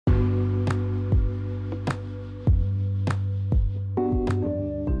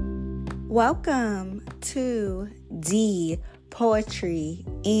Welcome to D Poetry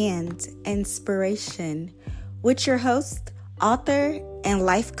and Inspiration with your host, author, and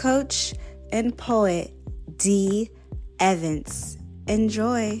life coach and poet, D. Evans.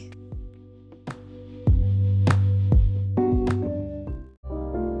 Enjoy.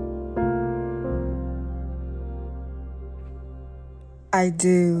 I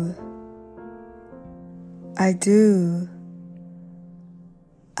do.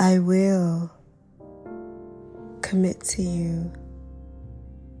 I will commit to you.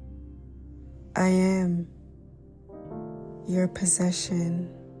 I am your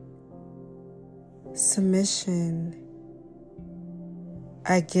possession. Submission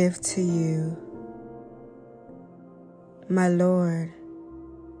I give to you. My Lord,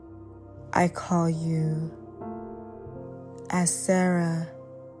 I call you as Sarah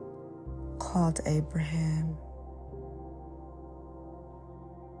called Abraham.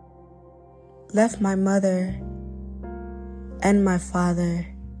 Left my mother and my father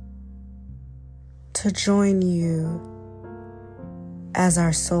to join you as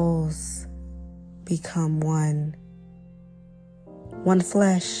our souls become one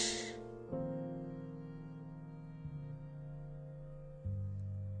flesh.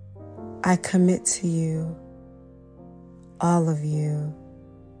 I commit to you, all of you,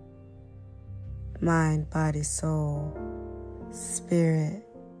 mind, body, soul, spirit.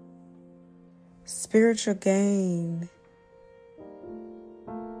 Spiritual gain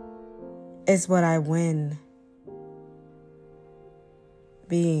is what I win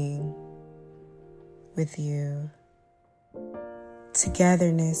being with you.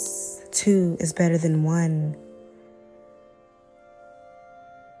 Togetherness, two is better than one.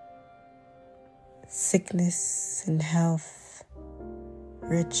 Sickness and health,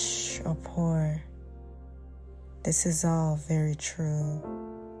 rich or poor, this is all very true.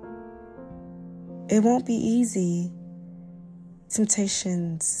 It won't be easy.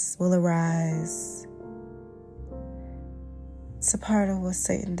 Temptations will arise. It's a part of what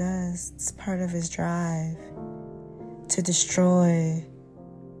Satan does. It's part of his drive to destroy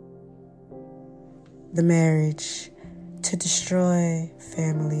the marriage, to destroy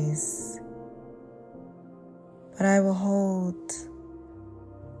families. But I will hold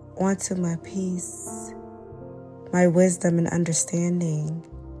onto my peace, my wisdom and understanding,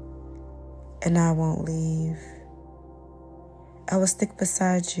 and I won't leave. I will stick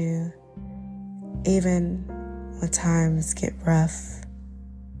beside you even when times get rough,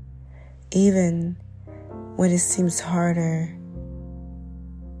 even when it seems harder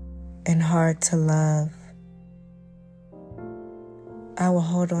and hard to love. I will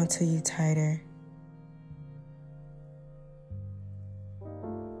hold on to you tighter.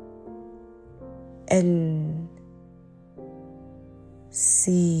 And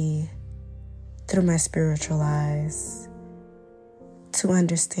see through my spiritual eyes to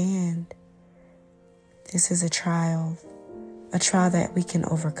understand this is a trial that we can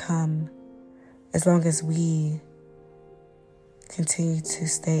overcome as long as we continue to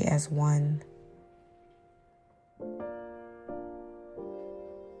stay as one.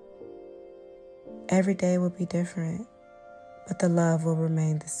 Every day will be different, but the love will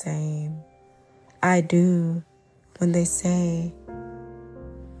remain the same. I do when they say,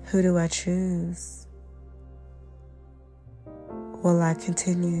 who do I choose? Will I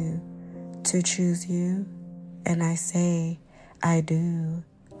continue to choose you? And I say, I do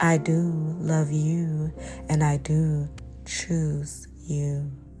love you, and I do choose you.